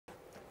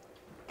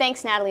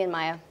Thanks, Natalie and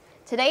Maya.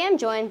 Today I'm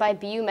joined by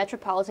BU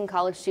Metropolitan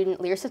College student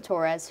Lyrsa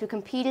Torres, who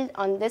competed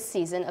on this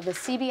season of the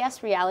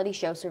CBS reality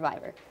show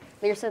Survivor.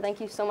 Lyrsa,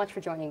 thank you so much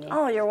for joining me.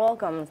 Oh, you're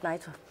welcome. It's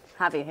nice to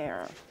have you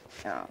here.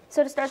 Yeah.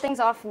 So to start things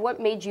off, what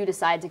made you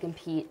decide to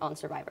compete on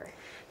Survivor?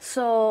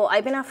 So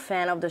I've been a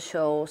fan of the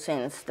show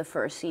since the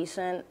first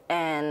season,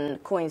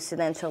 and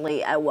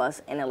coincidentally I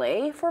was in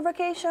LA for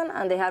vacation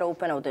and they had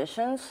open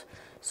auditions.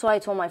 So I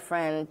told my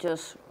friend,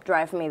 just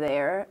drive me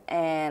there,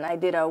 and I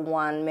did a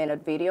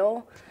 1-minute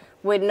video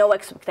with no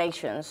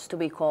expectations to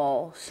be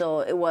called.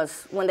 So it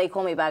was, when they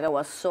called me back, I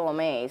was so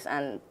amazed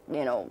and,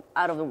 you know,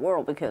 out of the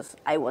world because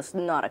I was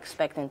not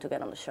expecting to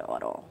get on the show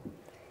at all.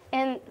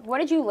 And what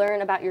did you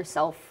learn about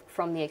yourself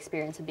from the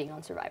experience of being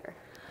on Survivor?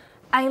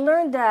 I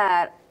learned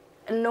that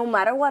no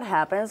matter what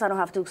happens, I don't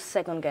have to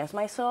second guess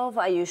myself.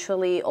 I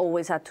usually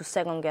always have to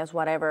second guess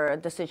whatever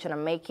decision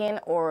I'm making,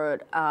 or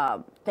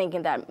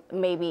thinking that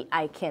maybe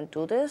I can't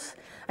do this.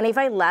 And if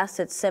I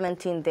lasted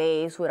 17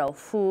 days without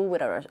food,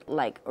 without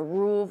a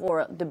roof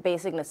or the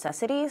basic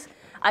necessities,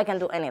 I can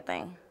do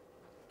anything.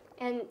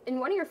 And in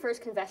one of your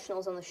first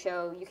confessionals on the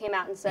show, you came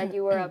out and said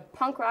you were a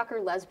punk rocker,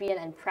 lesbian,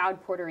 and proud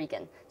Puerto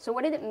Rican. So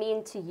what did it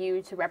mean to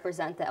you to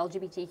represent the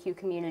LGBTQ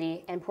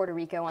community and Puerto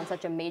Rico on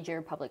such a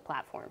major public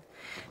platform?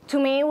 To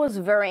me, it was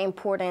very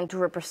important to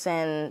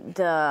represent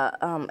the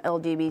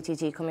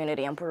LGBTQ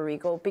community in Puerto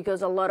Rico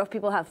because a lot of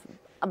people have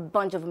a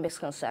bunch of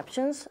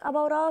misconceptions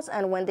about us,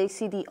 and when they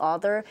see the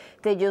other,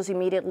 they just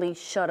immediately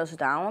shut us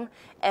down.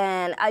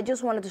 And I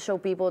just wanted to show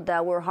people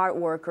that we're hard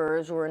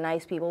workers, we're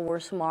nice people, we're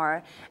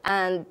smart,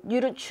 and you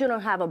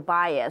shouldn't have a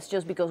bias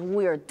just because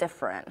we're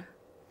different.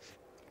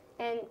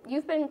 And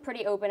you've been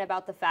pretty open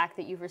about the fact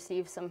that you've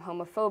received some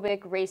homophobic,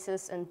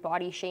 racist, and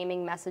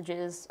body-shaming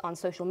messages on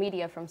social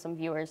media from some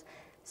viewers.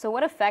 So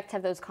what effect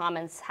have those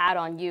comments had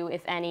on you,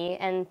 if any,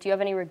 and do you have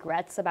any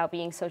regrets about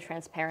being so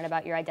transparent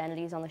about your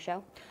identities on the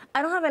show?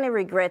 I don't have any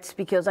regrets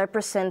because I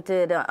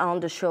presented on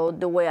the show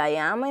the way I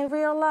am in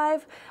real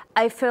life.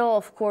 I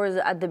felt, of course,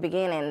 at the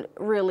beginning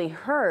really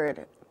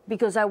hurt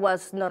because I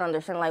was not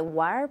understanding, like,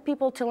 why are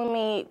people telling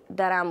me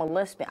that I'm a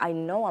lesbian? I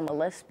know I'm a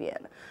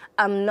lesbian.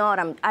 I'm not.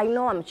 I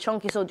know I'm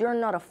chunky, so you're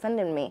not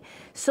offending me.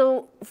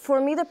 So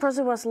for me, the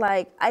process was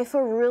like, I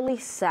feel really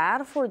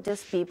sad for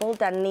these people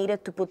that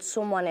needed to put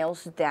someone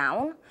else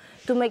down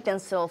to make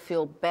themselves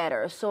feel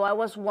better. So I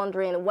was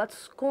wondering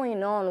what's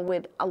going on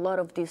with a lot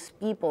of these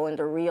people in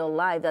the real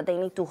life that they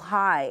need to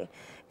hide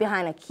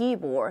behind a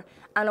keyboard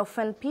and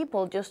offend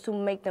people just to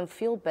make them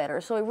feel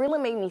better. So it really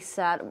made me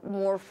sad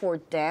more for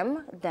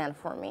them than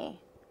for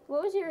me.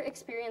 What was your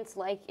experience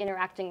like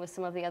interacting with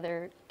some of the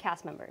other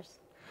cast members?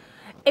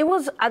 It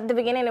was, at the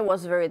beginning, it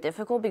was very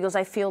difficult because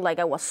I feel like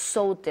I was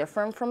so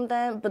different from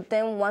them. But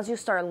then once you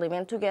start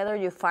living together,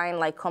 you find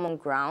like common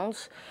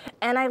grounds.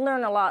 And I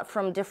learned a lot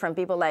from different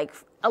people. Like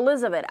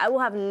Elizabeth, I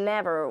would have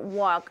never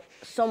walked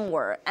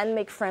somewhere and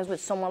make friends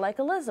with someone like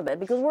Elizabeth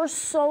because we're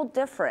so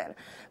different.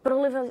 But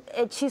Olivia,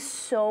 she's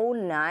so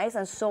nice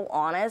and so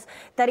honest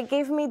that it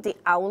gave me the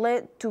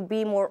outlet to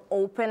be more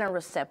open and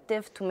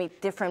receptive to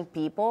meet different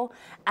people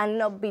and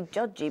not be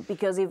judgy,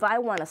 because if I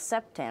want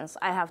acceptance,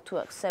 I have to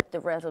accept the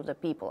rest of the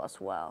people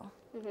as well.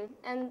 Mm-hmm.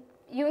 And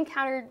you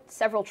encountered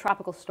several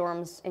tropical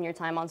storms in your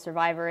time on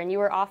Survivor, and you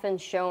were often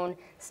shown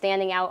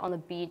standing out on the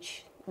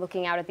beach,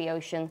 looking out at the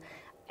ocean.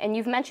 And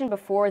you've mentioned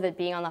before that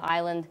being on the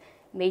island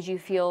made you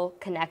feel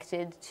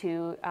connected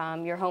to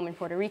your home in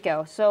Puerto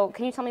Rico. So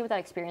can you tell me what that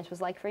experience was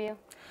like for you?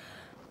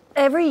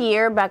 Every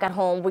year back at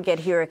home, we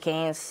get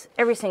hurricanes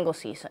every single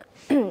season.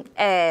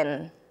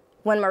 And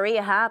when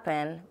Maria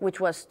happened,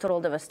 which was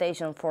total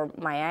devastation for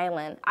my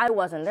island, I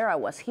wasn't there, I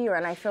was here,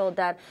 and I felt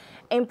that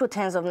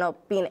impotence of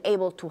not being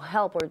able to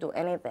help or do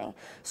anything.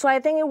 So I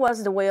think it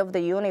was the way of the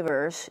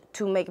universe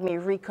to make me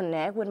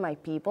reconnect with my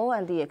people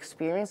and the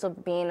experience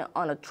of being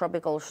on a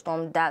tropical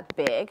storm that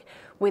big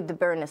with the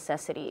bare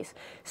necessities.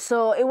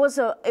 So it was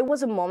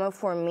a moment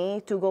for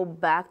me to go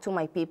back to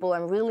my people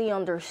and really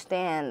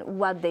understand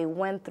what they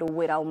went through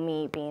without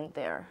me being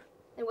there.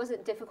 And was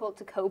it difficult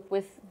to cope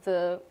with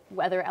the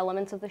weather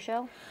elements of the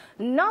show?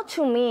 Not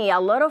to me. A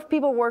lot of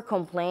people were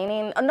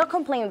complaining. Not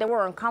complaining, they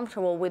were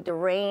uncomfortable with the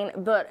rain,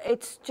 but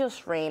it's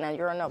just rain and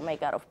you're not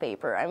made out of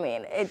paper. I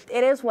mean, it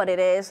is what it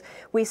is.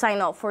 We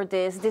signed up for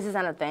this. This is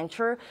an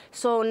adventure.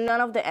 So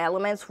none of the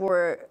elements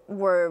were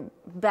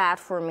bad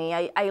for me.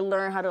 I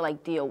learned how to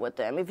like deal with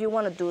them. If you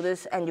want to do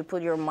this and you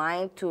put your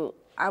mind to,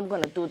 I'm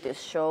going to do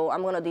this show,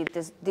 I'm going to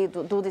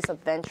do this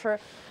adventure,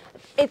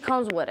 it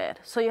comes with it.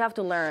 So you have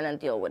to learn and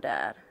deal with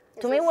that.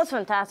 To me, it was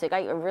fantastic.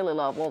 I really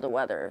love all the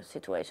weather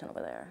situation over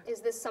there.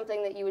 Is this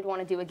something that you would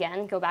want to do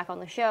again? Go back on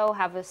the show,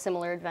 have a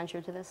similar adventure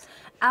to this?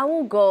 I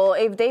will go.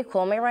 If they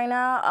call me right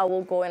now, I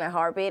will go in a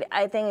heartbeat.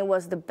 I think it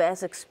was the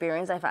best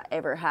experience I've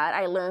ever had.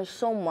 I learned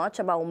so much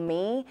about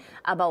me,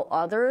 about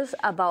others,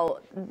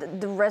 about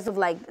the rest of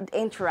like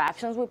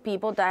interactions with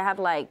people that I have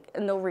like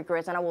no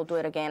regrets, and I will do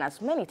it again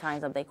as many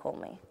times as they call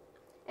me.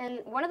 And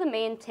one of the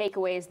main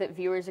takeaways that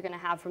viewers are going to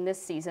have from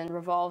this season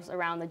revolves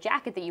around the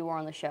jacket that you wore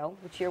on the show,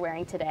 which you're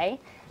wearing today.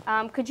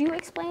 Could you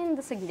explain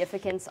the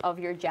significance of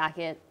your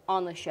jacket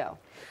on the show?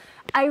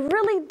 I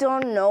really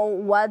don't know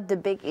what the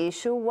big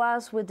issue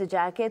was with the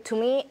jacket. To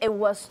me, it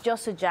was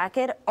just a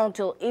jacket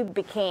until it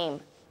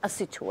became a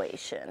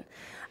situation.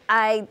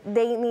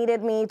 They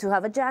needed me to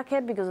have a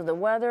jacket because of the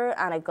weather,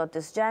 and I got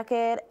this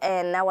jacket,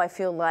 and now I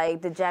feel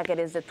like the jacket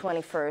is the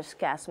 21st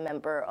cast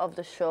member of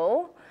the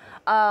show.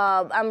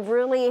 I'm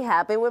really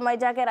happy with my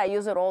jacket. I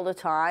use it all the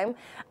time.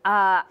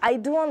 I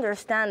do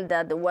understand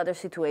that the weather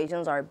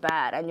situations are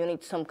bad and you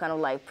need some kind of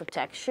like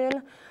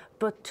protection,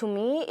 but to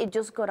me, it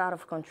just got out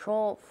of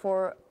control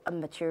for a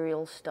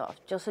material stuff.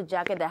 Just a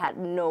jacket that had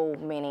no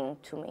meaning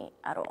to me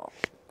at all.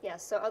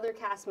 Yes, so other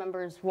cast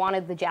members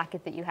wanted the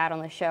jacket that you had on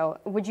the show.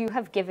 Would you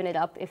have given it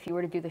up if you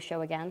were to do the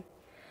show again?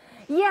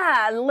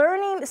 Yeah,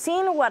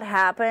 seeing what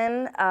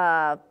happened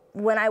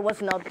when I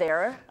was not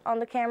there on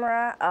the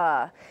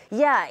camera,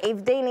 yeah,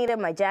 if they needed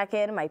my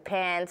jacket, my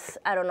pants,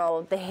 I don't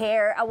know, the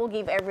hair, I will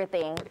give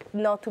everything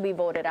not to be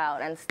voted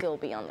out and still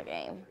be on the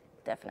game,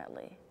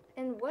 definitely.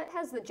 And what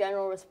has the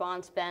general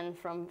response been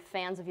from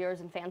fans of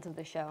yours and fans of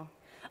the show?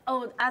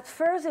 Oh, at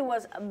first it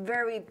was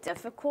very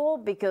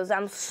difficult because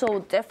I'm so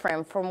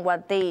different from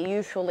what they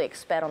usually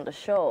expect on the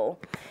show.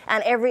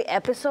 And every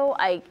episode,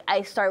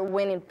 I start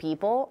winning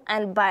people.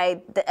 And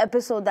by the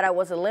episode that I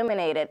was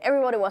eliminated,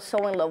 everybody was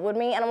so in love with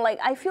me. And I'm like,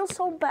 I feel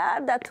so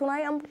bad that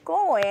tonight I'm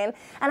going.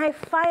 And I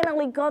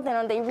finally got them,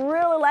 and they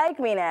really like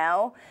me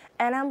now.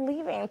 And I'm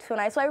leaving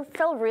tonight. So I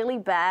felt really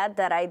bad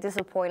that I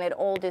disappointed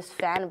all this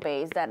fan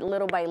base that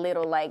little by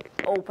little like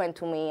opened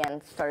to me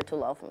and started to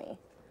love me.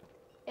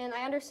 And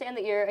I understand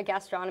that you're a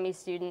gastronomy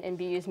student in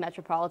BU's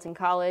Metropolitan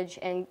College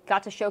and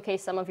got to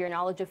showcase some of your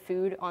knowledge of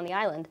food on the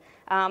island.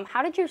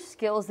 How did your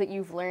skills that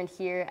you've learned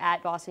here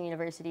at Boston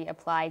University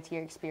apply to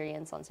your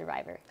experience on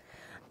Survivor?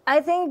 I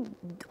think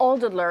all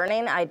the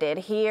learning I did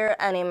here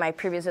and in my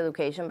previous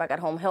education back at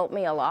home helped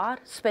me a lot,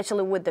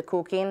 especially with the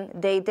cooking.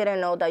 They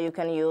didn't know that you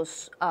can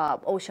use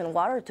ocean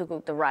water to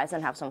cook the rice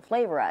and have some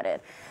flavor at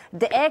it.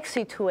 The egg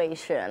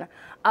situation,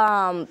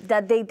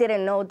 that they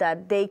didn't know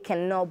that they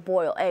cannot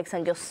boil eggs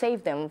and just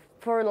save them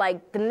for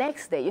like the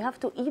next day. You have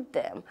to eat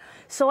them.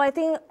 So I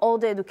think all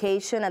the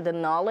education and the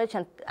knowledge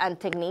and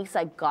techniques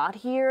I got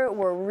here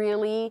were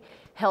really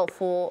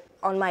helpful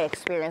on my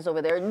experience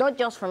over there, not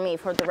just for me,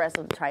 for the rest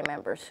of the tribe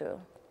members too.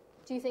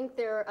 Do you think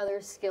there are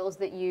other skills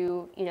that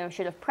you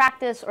should have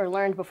practiced or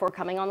learned before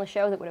coming on the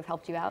show that would have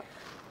helped you out?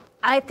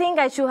 I think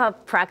I should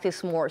have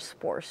practiced more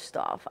sports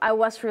stuff. I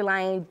was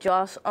relying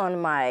just on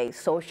my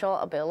social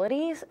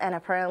abilities, and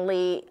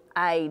apparently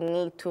I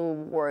need to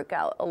work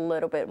out a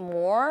little bit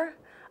more.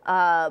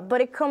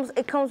 But it comes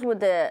with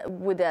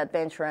the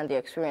adventure and the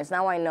experience.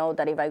 Now I know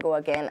that if I go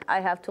again, I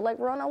have to like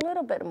run a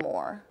little bit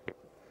more.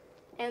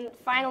 And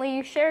finally,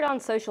 you shared on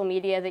social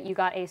media that you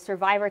got a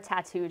Survivor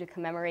tattoo to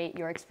commemorate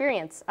your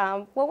experience.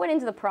 What went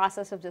into the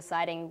process of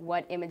deciding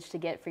what image to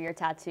get for your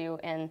tattoo,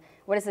 and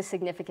what is the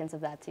significance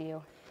of that to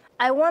you?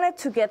 I wanted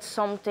to get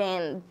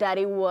something that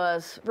it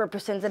was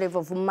representative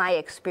of my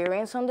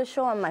experience on the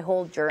show and my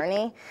whole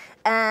journey.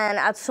 And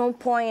at some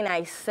point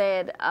I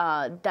said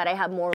that I had more